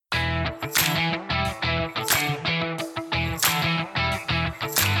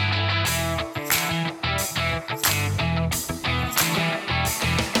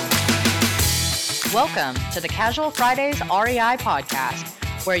Welcome to the Casual Fridays REI podcast,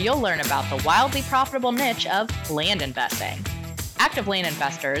 where you'll learn about the wildly profitable niche of land investing. Active land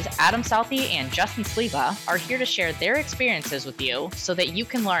investors Adam Southey and Justin Sleva are here to share their experiences with you so that you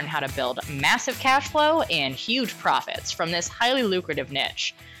can learn how to build massive cash flow and huge profits from this highly lucrative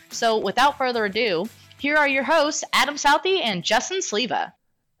niche. So without further ado, here are your hosts, Adam Southey and Justin Sleva.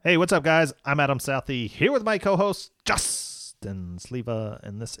 Hey, what's up, guys? I'm Adam Southey here with my co-host, Justin Sleva,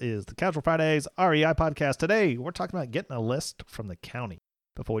 and this is the Casual Fridays REI podcast. Today, we're talking about getting a list from the county.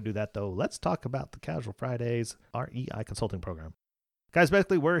 Before we do that, though, let's talk about the Casual Fridays REI consulting program. Guys,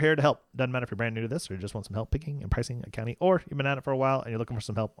 basically, we're here to help. Doesn't matter if you're brand new to this or you just want some help picking and pricing a county, or you've been at it for a while and you're looking for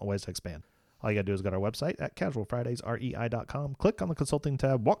some help on ways to expand. All you got to do is go to our website at casualfridaysrei.com, click on the consulting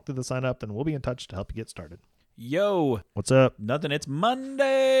tab, walk through the sign up, and we'll be in touch to help you get started. Yo, What's up? nothing. It's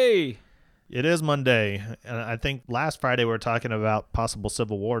Monday. It is Monday, and I think last Friday we were talking about possible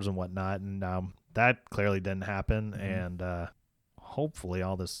civil wars and whatnot, and that clearly didn't happen, and hopefully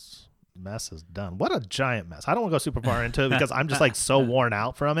all this mess is done. What a giant mess. I don't want to go super far into it because I'm just like so worn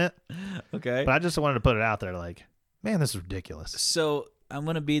out from it, Okay. but I just wanted to put it out there like, man, this is ridiculous. So I'm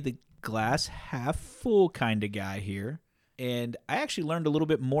going to be the glass half full kind of guy here. And I actually learned a little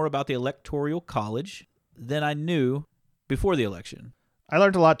bit more about the Electoral College than I knew before the election. I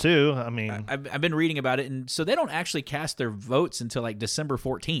learned a lot too. I mean, I've been reading about it. And so they don't actually cast their votes until like December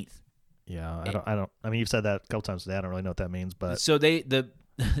 14th. yeah, I mean, you've said that a couple times today. I don't really know what that means, but So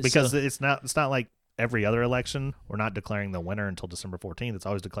because it's not like every other election, we're not declaring the winner until December 14th. It's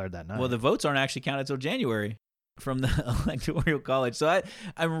always declared that night. Well, the votes aren't actually counted until January from the Electoral College. So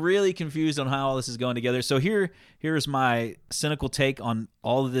I'm really confused on how all this is going together. So here's my cynical take on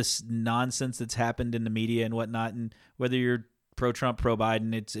all of this nonsense that's happened in the media and whatnot. And whether you're pro-Trump,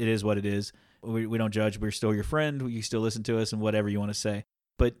 pro-Biden, it is what it is. We don't judge. We're still your friend. You still listen to us and whatever you want to say.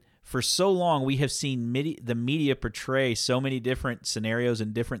 But for so long, we have seen the media portray so many different scenarios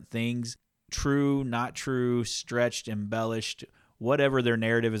and different things, true, not true, stretched, embellished, whatever their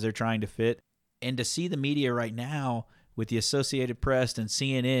narrative is they're trying to fit. And to see the media right now with the Associated Press and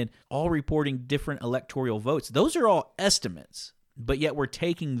CNN all reporting different electoral votes, those are all estimates, but yet we're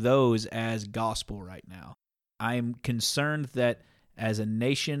taking those as gospel right now. I'm concerned that as a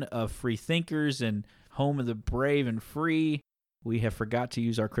nation of free thinkers and home of the brave and free, we have forgot to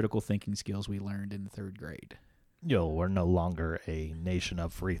use our critical thinking skills we learned in the third grade. we're no longer a nation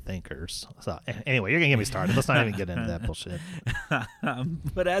of free thinkers. So anyway, you're going to get me started. Let's not even get into that bullshit.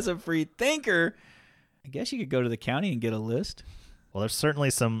 But as a free thinker, I guess you could go to the county and get a list. Well, there's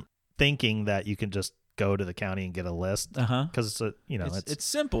certainly some thinking that you can just go to the county and get a list. Because, It's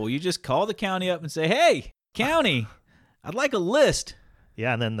simple. You just call the county up and say, hey, county, I'd like a list.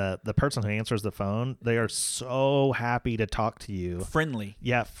 Yeah, and then the person who answers the phone, they are so happy to talk to you. Friendly.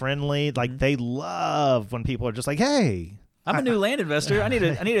 Yeah, friendly. Like, they love when people are just like, hey. I'm a new land investor. I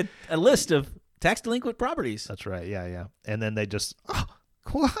need a list of tax delinquent properties. That's right. Yeah. And then they just,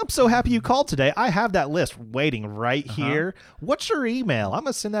 cool. I'm so happy you called today. I have that list waiting right here. What's your email? I'm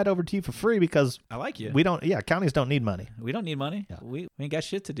going to send that over to you for free because I like you. Counties don't need money. We don't need money. Yeah. We ain't got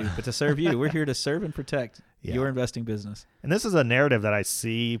shit to do but to serve you. We're here to serve and protect your investing business. And this is a narrative that I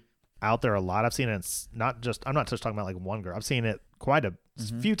see out there a lot. I've seen it. I'm not just talking about like one girl. I've seen it quite a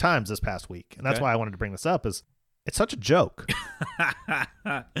few times this past week. And that's why I wanted to bring this up is it's such a joke.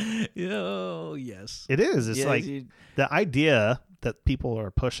 Oh, yes. It is. It's the idea that people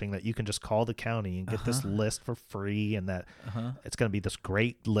are pushing that you can just call the county and get this list for free and that it's going to be this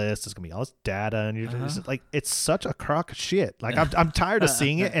great list. It's going to be all this data. And you're just like, it's such a crock of shit. Like I'm tired of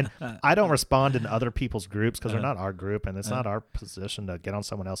seeing it. And I don't respond in other people's groups because they're not our group and it's not our position to get on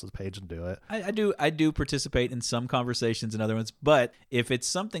someone else's page and do it. I do participate in some conversations and other ones, but if it's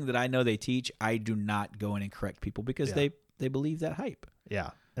something that I know they teach, I do not go in and correct people because they believe that hype. Yeah.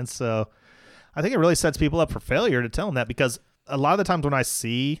 And so I think it really sets people up for failure to tell them that because a lot of the times when I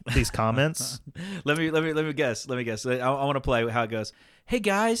see these comments, let me guess. I want to play how it goes. Hey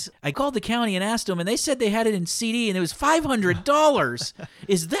guys, I called the county and asked them, and they said they had it in CD, and it was $500.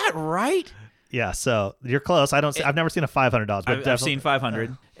 Is that right? Yeah, so you're close. I've never seen a $500, but I've seen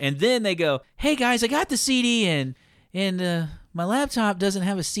 500. And then they go, hey guys, I got the CD, and my laptop doesn't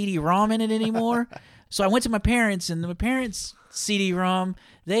have a CD-ROM in it anymore. So I went to my parents, and my parents' CD-ROM,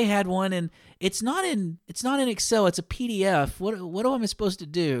 they had one, and it's not in Excel. It's a PDF. What am I supposed to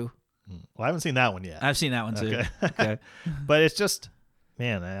do? Well, I haven't seen that one yet. I've seen that one too. Okay. But it's just,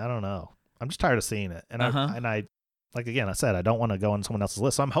 man, I don't know. I'm just tired of seeing it. And I like, again, I said, I don't want to go on someone else's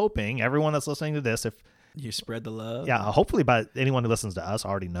list. So I'm hoping everyone that's listening to this, if you spread the love. Yeah, hopefully by anyone who listens to us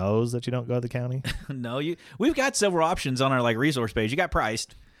already knows that you don't go to the county. No, we've got several options on our resource page. You got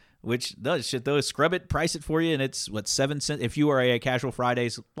priced. which does shit though. Scrub it, price it for you, and it's what, 7 cents. If you are a Casual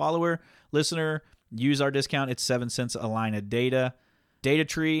Fridays follower, listener, use our discount. It's 7 cents a line of data. Data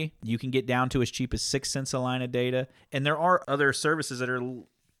Tree, you can get down to as cheap as 6 cents a line of data. And there are other services that are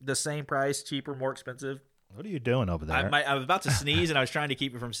the same price, cheaper, more expensive. What are you doing over there? I was about to sneeze, and I was trying to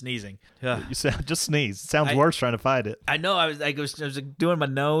keep it from sneezing. Ugh. You sound, just sneeze. It sounds worse trying to fight it. I know. I was doing my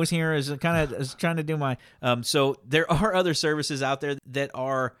nose here. I was trying to do my. So there are other services out there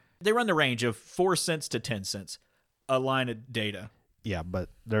that they run the range of 4 cents to 10 cents a line of data. Yeah, but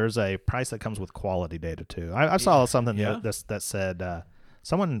there's a price that comes with quality data too. I saw something that said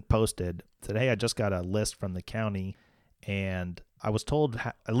someone said, hey, I just got a list from the county, and I was told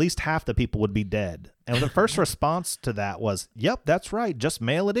at least half the people would be dead. And the first response to that was, yep, that's right. Just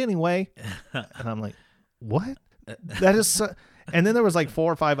mail it anyway. And I'm like, what? That is so... And then there was like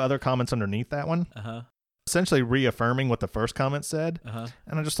 4 or 5 other comments underneath that one, essentially reaffirming what the first comment said.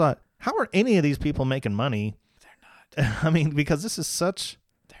 And I just thought, how are any of these people making money? They're not. I mean, because this is such...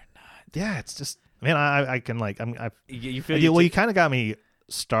 They're not. Yeah, it's just... Man, I can like... You feel you kind of got me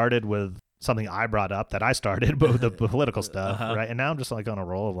started with something I brought up that I started with the political stuff, right? And now I'm just like on a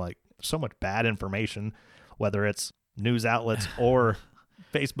roll of like so much bad information, whether it's news outlets or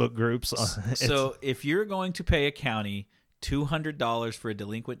Facebook groups. So if you're going to pay a county $200 for a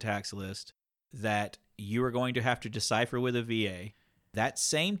delinquent tax list that you are going to have to decipher with a VA, that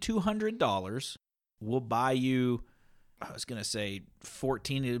same $200 will buy you, I was going to say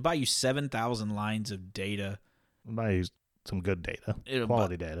 14, it'll buy you 7,000 lines of data. Buy you some good data,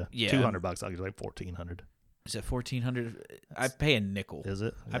 quality data. Yeah. $200, I'll give you like $1,400. Is it $1,400? I pay a nickel. Is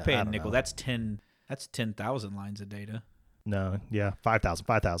it? I pay a nickel. Know. That's 10,000 lines of data. No, yeah, 5,000.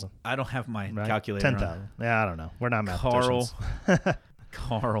 I don't have my calculator. 10,000. Yeah, I don't know. We're not mathematicians.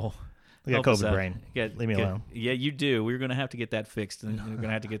 Carl. We got COVID brain. Leave me alone. Yeah, you do. We're going to have to get that fixed, and we're going to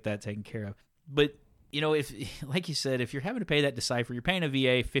have to get that taken care of. But you know, if, like you said, if you're having to pay that decipher, you're paying a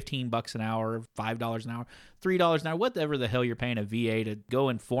VA $15 an hour, $5 an hour, $3 an hour, whatever the hell you're paying a VA to go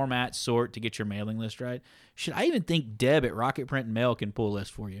and format, sort to get your mailing list right. Should I even think Deb at Rocket Print and Mail can pull a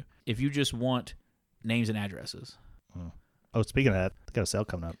list for you if you just want names and addresses? Oh, speaking of that, they got a sale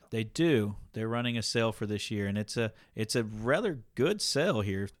coming up. They do. They're running a sale for this year, and it's a rather good sale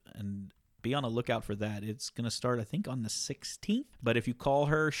here, and be on the lookout for that. It's going to start, I think, on the 16th. But if you call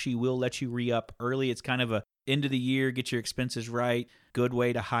her, she will let you re-up early. It's kind of a end of the year, get your expenses right. Good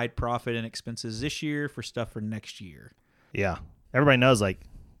way to hide profit and expenses this year for stuff for next year. Yeah. Everybody knows, like,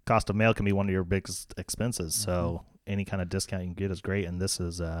 cost of mail can be one of your biggest expenses. So any kind of discount you can get is great. And this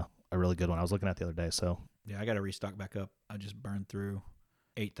is a really good one. I was looking at the other day. So yeah, I got to restock back up. I just burned through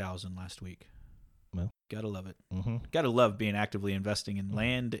 8,000 last week. Well, gotta love it. Gotta love being actively investing in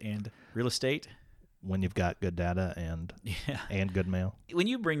land and real estate when you've got good data and good mail. When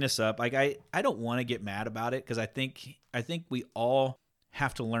you bring this up, like I don't want to get mad about it because I think we all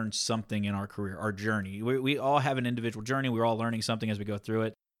have to learn something in our career, our journey. We all have an individual journey. We're all learning something as we go through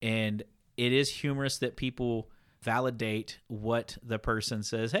it, and it is humorous that people validate what the person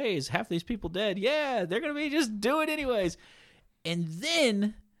says. Hey, is half these people dead? Yeah, they're gonna be just do it anyways, and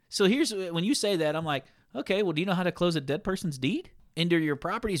then. So here's when you say that, I'm like, okay, well, do you know how to close a dead person's deed? And are your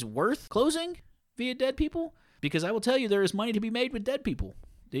properties worth closing via dead people? Because I will tell you, there is money to be made with dead people.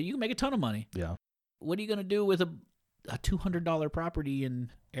 You can make a ton of money. Yeah. What are you going to do with a $200 property in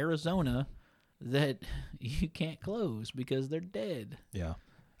Arizona that you can't close because they're dead? Yeah.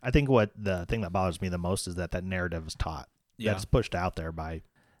 I think what the thing that bothers me the most is that narrative is taught. Yeah. That's pushed out there by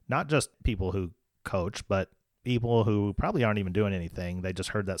not just people who coach, but people who probably aren't even doing anything. They just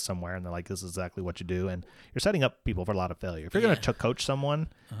heard that somewhere, and they're like, this is exactly what you do. And you're setting up people for a lot of failure. If you're going to coach someone,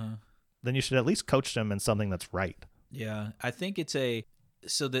 then you should at least coach them in something that's right. Yeah, I think it's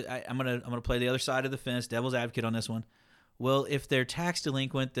so that I'm gonna play the other side of the fence, devil's advocate on this one. Well, if they're tax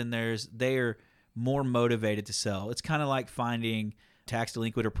delinquent, then they're more motivated to sell. It's kind of like finding tax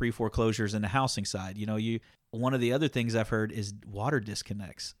delinquent or pre-foreclosures in the housing side. You know, one of the other things I've heard is water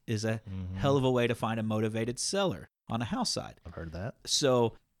disconnects is a hell of a way to find a motivated seller on a house side. I've heard that.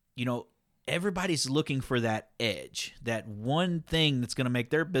 So, you know, everybody's looking for that edge, that one thing that's going to make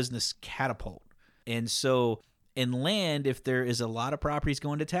their business catapult. And so in land, if there is a lot of properties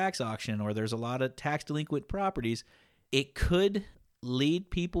going to tax auction or there's a lot of tax delinquent properties, it could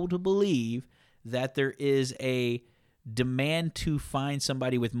lead people to believe that there is a demand to find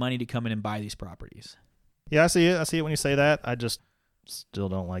somebody with money to come in and buy these properties. Yeah, I see it. I see it when you say that. I just still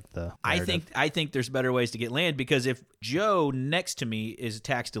don't like the narrative. I think there's better ways to get land, because if Joe next to me is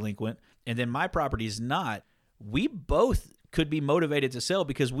tax delinquent and then my property is not, we both could be motivated to sell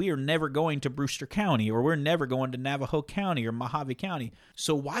because we are never going to Brewster County, or we're never going to Navajo County or Mojave County.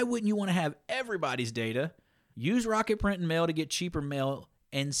 So why wouldn't you want to have everybody's data, use Rocket Print and Mail to get cheaper mail,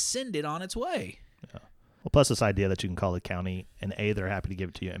 and send it on its way? Yeah. Well, plus this idea that you can call the county and A, they're happy to give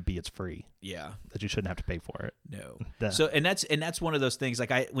it to you, and B, it's free. Yeah. That you shouldn't have to pay for it. No. So and that's one of those things.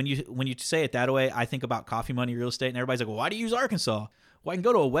 Like when you say it that way, I think about Coffee Money Real Estate, and everybody's like, well, why do you use Arkansas? Well, I can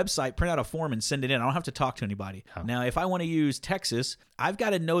go to a website, print out a form, and send it in. I don't have to talk to anybody. Oh. Now, if I want to use Texas, I've got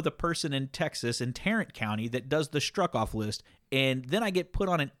to know the person in Texas, in Tarrant County, that does the struck-off list. And then I get put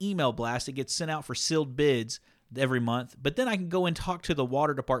on an email blast. It gets sent out for sealed bids every month. But then I can go and talk to the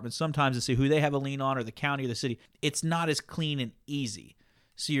water department sometimes and see who they have a lien on, or the county or the city. It's not as clean and easy.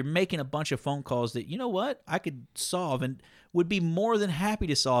 So you're making a bunch of phone calls that, you know what, I could solve and would be more than happy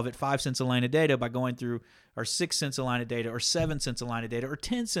to solve at 5 cents a line of data by going through, or 6 cents a line of data, or 7 cents a line of data, or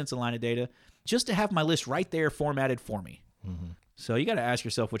 10 cents a line of data, just to have my list right there formatted for me. Mm-hmm. So you got to ask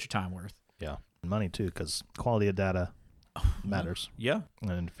yourself, what's your time worth? Yeah. And money too, because quality of data matters. Yeah.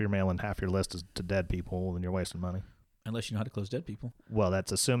 And if you're mailing half your list to dead people, then you're wasting money. Unless you know how to close dead people. Well,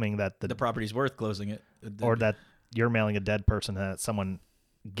 that's assuming that the property's worth closing it. Or that you're mailing a dead person and that someone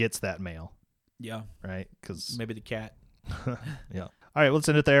gets that mail. Yeah. Right? Because maybe the cat. Yeah. All right, let's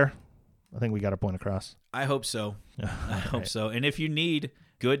end it there. I think we got our point across. I hope so. I hope so. And if you need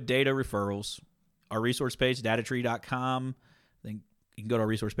good data referrals, our resource page, datatree.com, then you can go to our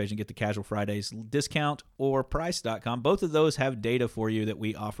resource page and get the Casual Fridays discount, or price.com. Both of those have data for you that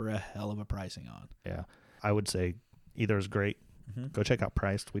we offer a hell of a pricing on. Yeah. I would say either is great. Mm-hmm. Go check out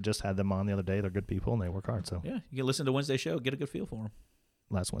Priced. We just had them on the other day. They're good people and they work hard. So yeah, you can listen to Wednesday's show, get a good feel for them.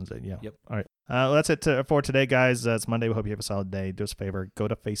 Last Wednesday, yeah. Yep. All right. Well, that's it for today, guys. It's Monday. We hope you have a solid day. Do us a favor. Go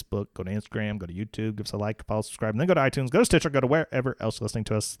to Facebook, go to Instagram, go to YouTube, give us a like, follow, subscribe, and then go to iTunes, go to Stitcher, go to wherever else you're listening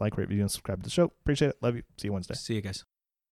to us. Like, rate, review, and subscribe to the show. Appreciate it. Love you. See you Wednesday. See you guys.